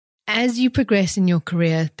As you progress in your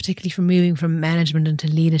career, particularly from moving from management into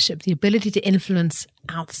leadership, the ability to influence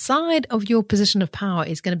outside of your position of power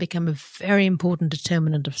is going to become a very important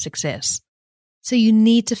determinant of success. So you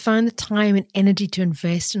need to find the time and energy to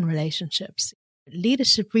invest in relationships.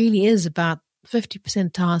 Leadership really is about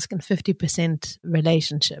 50% task and 50%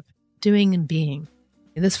 relationship, doing and being.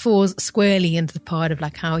 This falls squarely into the part of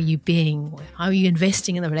like how are you being, how are you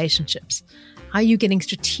investing in the relationships, how are you getting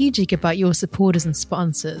strategic about your supporters and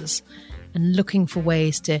sponsors and looking for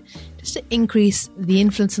ways to just to increase the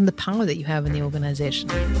influence and the power that you have in the organization.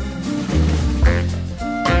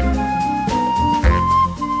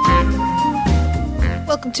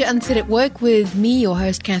 Welcome to Unsaid at Work with me, your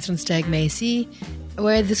host, Catherine Stagg-Macy,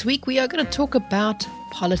 where this week we are going to talk about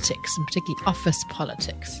politics, and particularly office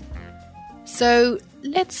politics. So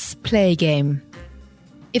let's play a game.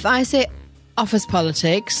 If I say office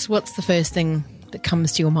politics, what's the first thing that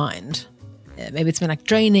comes to your mind? Maybe it's been like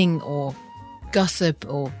draining or gossip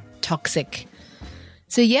or toxic.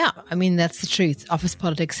 So yeah, I mean, that's the truth. Office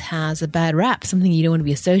politics has a bad rap, something you don't want to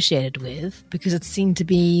be associated with, because it's seen to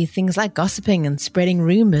be things like gossiping and spreading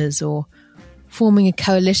rumors or forming a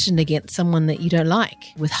coalition against someone that you don't like,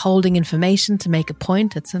 withholding information to make a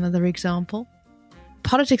point. That's another example.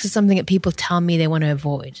 Politics is something that people tell me they want to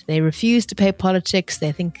avoid. They refuse to pay politics.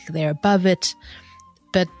 They think they're above it.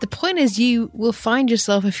 But the point is, you will find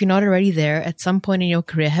yourself, if you're not already there, at some point in your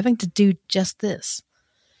career, having to do just this.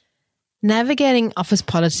 Navigating office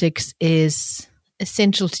politics is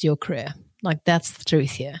essential to your career. Like, that's the truth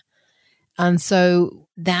here. And so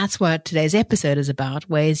that's what today's episode is about,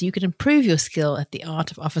 ways you can improve your skill at the art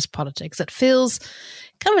of office politics that feels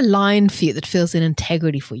kind of aligned for you, that feels in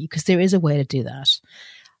integrity for you, because there is a way to do that.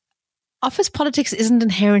 Office politics isn't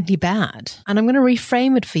inherently bad. And I'm going to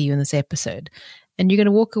reframe it for you in this episode. And you're going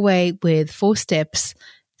to walk away with 4 steps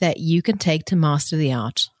that you can take to master the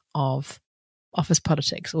art of office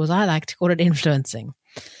politics, or as I like to call it, influencing.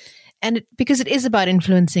 And because it is about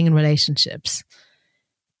influencing in relationships.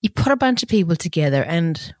 You put a bunch of people together,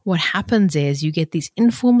 and what happens is you get these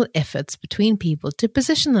informal efforts between people to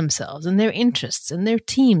position themselves and their interests and their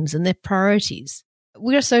teams and their priorities.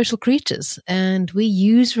 We are social creatures, and we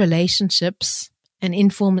use relationships and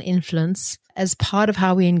informal influence as part of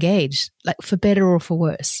how we engage, like for better or for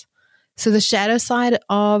worse. So the shadow side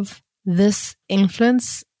of this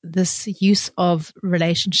influence, this use of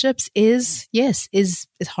relationships is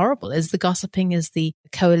horrible. Is the gossiping, is the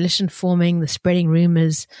coalition forming, the spreading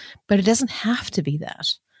rumors, but it doesn't have to be that.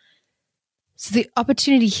 So the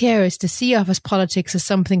opportunity here is to see office politics as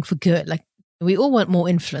something for good. Like, we all want more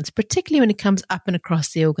influence, particularly when it comes up and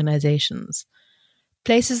across the organizations.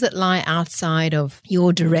 Places that lie outside of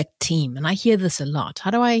your direct team. And I hear this a lot. How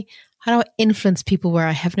do I influence people where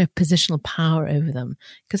I have no positional power over them?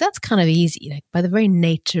 Because that's kind of easy. Like, by the very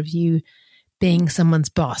nature of you being someone's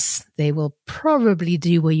boss, they will probably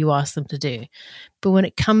do what you ask them to do. But when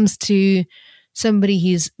it comes to somebody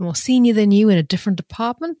who's more senior than you in a different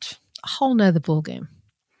department, a whole nother ballgame.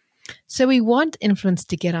 So we want influence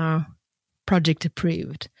to get our project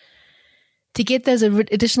approved, to get those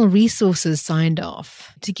additional resources signed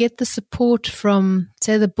off, to get the support from,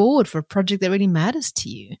 say, the board for a project that really matters to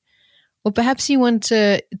you. Or perhaps you want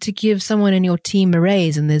to give someone in your team a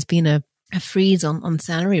raise and there's been a freeze on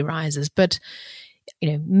salary rises, but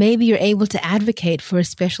maybe you're able to advocate for a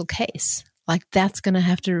special case. Like, that's going to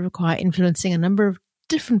have to require influencing a number of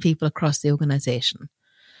different people across the organization.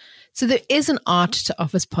 So there is an art to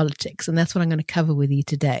office politics, and that's what I'm going to cover with you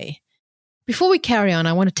today. Before we carry on,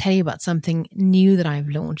 I want to tell you about something new that I've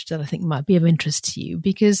launched that I think might be of interest to you,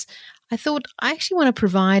 because I thought I actually want to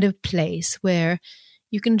provide a place where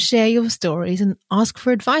you can share your stories and ask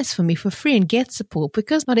for advice from me for free and get support,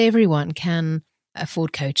 because not everyone can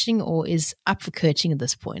afford coaching or is up for coaching at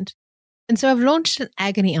this point. And so I've launched an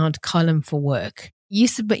Agony Aunt column for work. You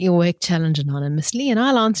submit your work challenge anonymously, and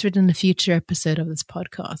I'll answer it in a future episode of this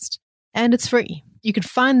podcast. And it's free. You can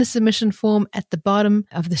find the submission form at the bottom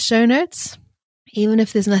of the show notes. Even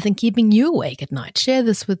if there's nothing keeping you awake at night, share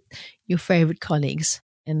this with your favorite colleagues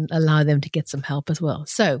and allow them to get some help as well.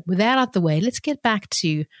 So with that out the way, let's get back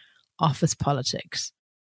to office politics.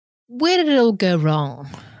 Where did it all go wrong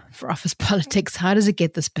for office politics? How does it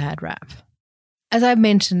get this bad rap? As I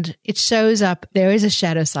mentioned, it shows up. There is a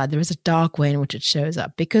shadow side. There is a dark way in which it shows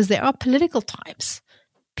up, because there are political types,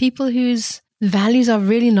 people whose values are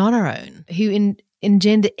really not our own, who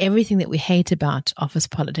engender everything that we hate about office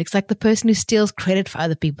politics, like the person who steals credit for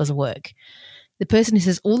other people's work, the person who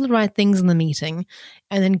says all the right things in the meeting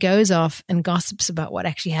and then goes off and gossips about what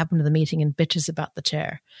actually happened to the meeting and bitches about the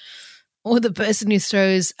chair, or the person who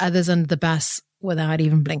throws others under the bus without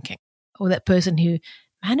even blinking, or that person who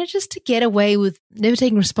manages to get away with never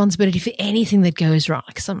taking responsibility for anything that goes wrong.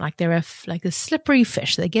 Like they're like a slippery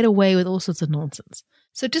fish. They get away with all sorts of nonsense.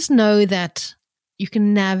 So just know that you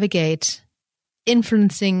can navigate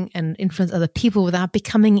influencing and influence other people without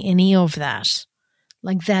becoming any of that.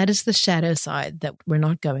 Like that is the shadow side that we're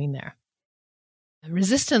not going there.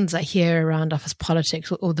 Resistance I hear around office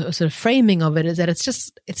politics, or the sort of framing of it, is that it's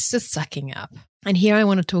just sucking up. And here I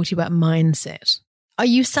want to talk to you about mindset. Are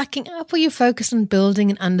you sucking up, or are you focused on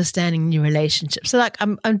building and understanding new relationships? So like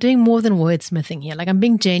I'm doing more than wordsmithing here. Like I'm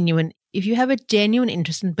being genuine. If you have a genuine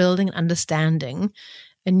interest in building and understanding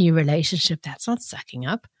a new relationship, that's not sucking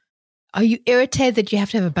up. Are you irritated that you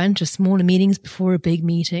have to have a bunch of smaller meetings before a big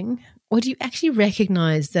meeting? Or do you actually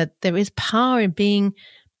recognize that there is power in being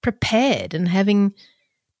prepared and having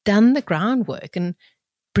done the groundwork and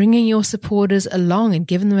bringing your supporters along and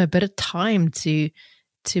giving them a bit of time to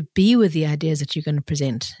be with the ideas that you're going to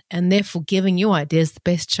present, and therefore giving your ideas the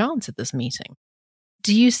best chance at this meeting?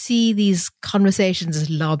 Do you see these conversations as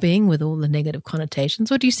lobbying with all the negative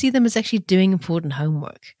connotations, or do you see them as actually doing important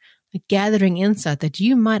homework, like gathering insight that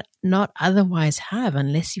you might not otherwise have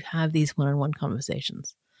unless you have these one-on-one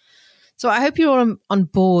conversations? So I hope you're all on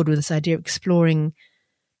board with this idea of exploring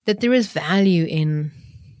that there is value in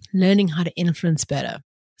learning how to influence better.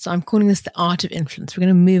 So I'm calling this the art of influence. We're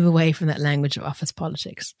going to move away from that language of office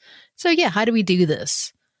politics. So yeah, how do we do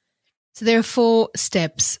this? So there are 4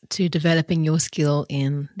 steps to developing your skill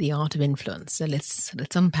in the art of influence. So let's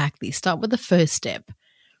unpack these. Start with the first step,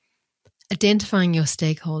 identifying your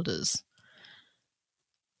stakeholders.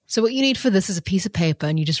 So what you need for this is a piece of paper,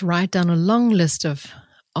 and you just write down a long list of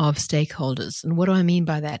stakeholders. And what do I mean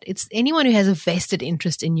by that? It's anyone who has a vested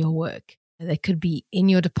interest in your work. They could be in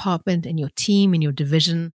your department, in your team, in your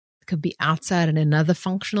division. It could be outside in another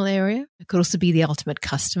functional area. It could also be the ultimate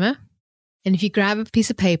customer. And if you grab a piece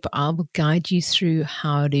of paper, I will guide you through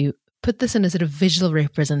how to put this in a sort of visual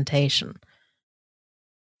representation.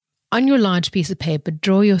 On your large piece of paper,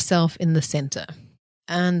 draw yourself in the center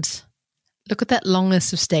and look at that long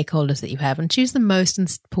list of stakeholders that you have and choose the most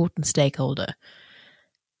important stakeholder.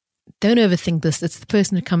 Don't overthink this. It's the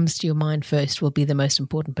person who comes to your mind first will be the most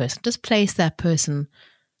important person. Just place that person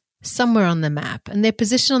somewhere on the map, and their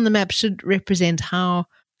position on the map should represent how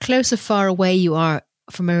close or far away you are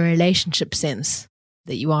from a relationship sense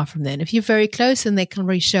that you are from them. If you're very close, then they can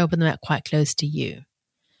really show up on the map quite close to you.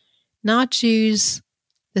 Now choose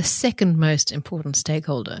the second most important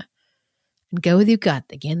stakeholder and go with your gut.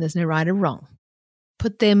 Again, there's no right or wrong.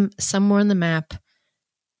 Put them somewhere on the map.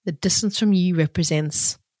 The distance from you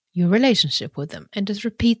represents your relationship with them, and just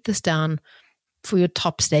repeat this down for your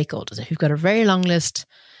top stakeholders. If you've got a very long list,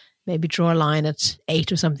 maybe draw a line at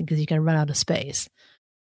 8 or something because you're going to run out of space.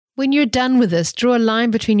 When you're done with this, draw a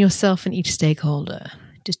line between yourself and each stakeholder.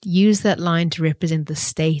 Just use that line to represent the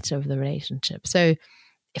state of the relationship. So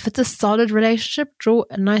if it's a solid relationship, draw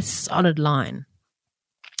a nice solid line.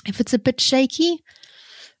 If it's a bit shaky,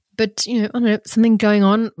 but I don't know, something going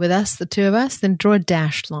on with us, the two of us, then draw a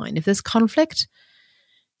dashed line. If there's conflict,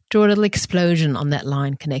 draw a little explosion on that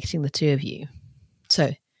line connecting the two of you.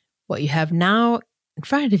 So what you have now in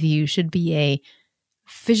front of you should be a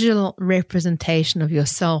visual representation of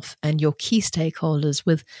yourself and your key stakeholders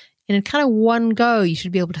with, in a kind of one go, you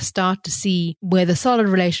should be able to start to see where the solid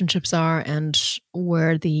relationships are and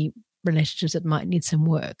where the relationships that might need some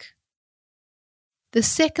work. The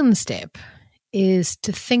second step is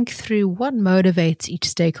to think through what motivates each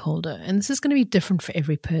stakeholder. And this is going to be different for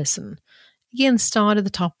every person. Again, start at the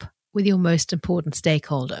top with your most important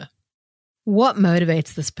stakeholder. What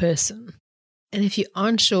motivates this person? And if you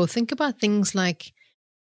aren't sure, think about things like,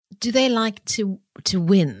 do they like to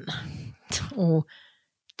win? Or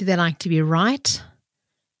do they like to be right?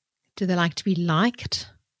 Do they like to be liked?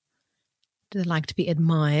 Do they like to be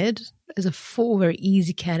admired? Those are 4 very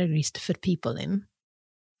easy categories to fit people in.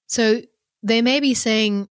 So they may be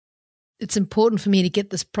saying, it's important for me to get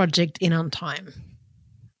this project in on time.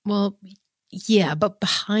 Well, yeah, but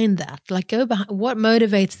behind that, what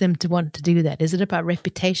motivates them to want to do that? Is it about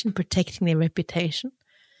reputation, protecting their reputation?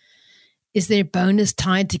 Is there a bonus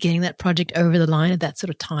tied to getting that project over the line at that sort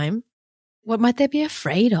of time? What might they be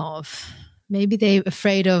afraid of? Maybe they're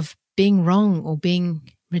afraid of being wrong or being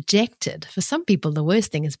rejected. For some people, the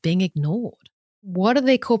worst thing is being ignored. What are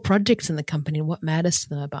their core projects in the company and what matters to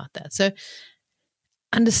them about that? So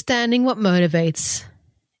understanding what motivates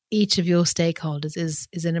each of your stakeholders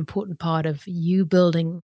is an important part of you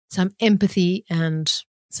building some empathy and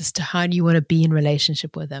as to how do you want to be in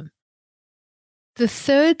relationship with them. The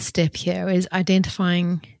third step here is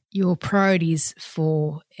identifying your priorities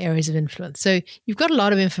for areas of influence. So you've got a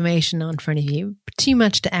lot of information now in front of you, too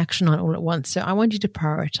much to action on all at once. So I want you to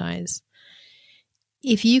prioritize.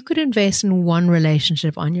 If you could invest in one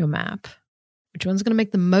relationship on your map, which one's going to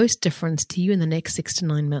make the most difference to you in the next 6 to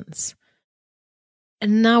 9 months?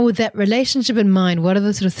 And now with that relationship in mind, what are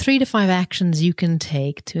the sort of 3 to 5 actions you can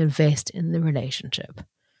take to invest in the relationship?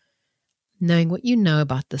 Knowing what you know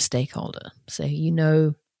about the stakeholder. So you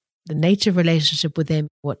know the nature of relationship with them,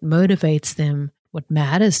 what motivates them, what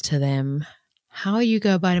matters to them, how you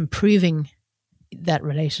go about improving that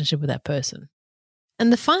relationship with that person.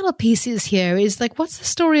 And the final piece is like, what's the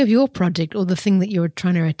story of your project or the thing that you're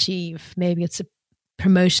trying to achieve? Maybe it's a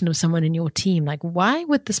promotion of someone in your team. Like, why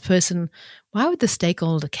would the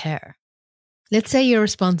stakeholder care? Let's say you're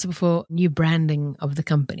responsible for new branding of the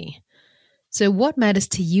company. So what matters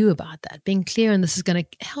to you about that? Being clear, and this is going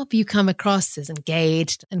to help you come across as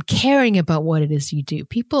engaged and caring about what it is you do.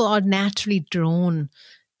 People are naturally drawn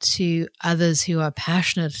to others who are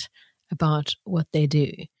passionate about what they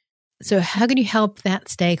do. So how can you help that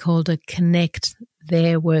stakeholder connect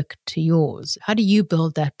their work to yours? How do you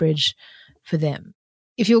build that bridge for them?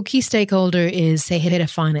 If your key stakeholder is, say, head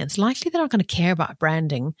of finance, likely they're not going to care about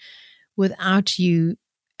branding without you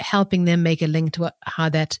helping them make a link to how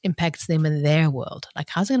that impacts them in their world. Like,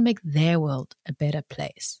 how's it going to make their world a better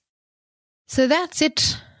place? So that's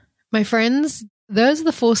it, my friends. Those are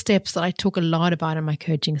the 4 steps that I talk a lot about in my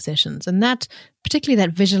coaching sessions. And that, particularly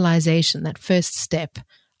that visualization, that first step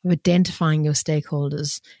of identifying your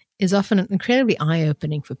stakeholders, is often incredibly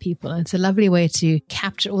eye-opening for people. And it's a lovely way to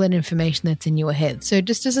capture all that information that's in your head. So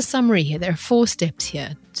just as a summary here, there are 4 steps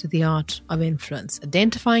here to the art of influence.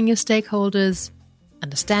 Identifying your stakeholders,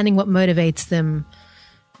 understanding what motivates them,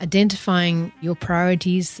 identifying your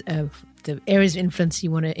priorities of the areas of influence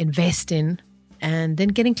you want to invest in, and then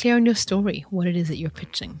getting clear on your story, what it is that you're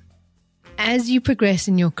pitching. As you progress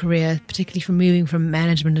in your career, particularly from moving from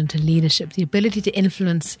management into leadership, the ability to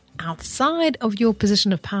influence outside of your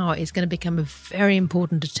position of power is going to become a very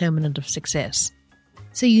important determinant of success.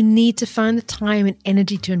 So you need to find the time and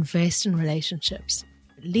energy to invest in relationships.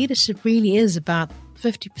 Leadership really is about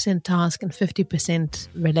 50% task and 50%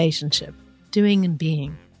 relationship, doing and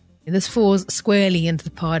being. And this falls squarely into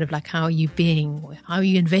the part of like, how are you being, how are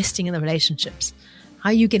you investing in the relationships? How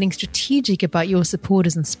are you getting strategic about your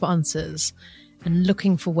supporters and sponsors and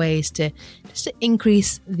looking for ways to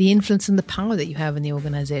increase the influence and the power that you have in the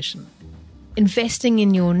organization? Investing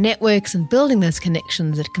in your networks and building those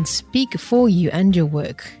connections that can speak for you and your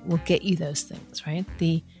work will get you those things, right?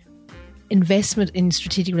 The investment in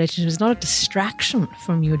strategic relationships is not a distraction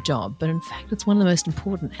from your job, but in fact, it's one of the most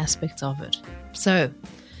important aspects of it. So,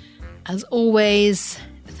 as always,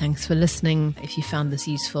 thanks for listening. If you found this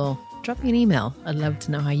useful, drop me an email. I'd love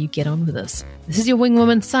to know how you get on with this. This is your Wing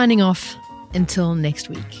Woman signing off. Until next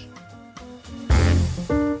week.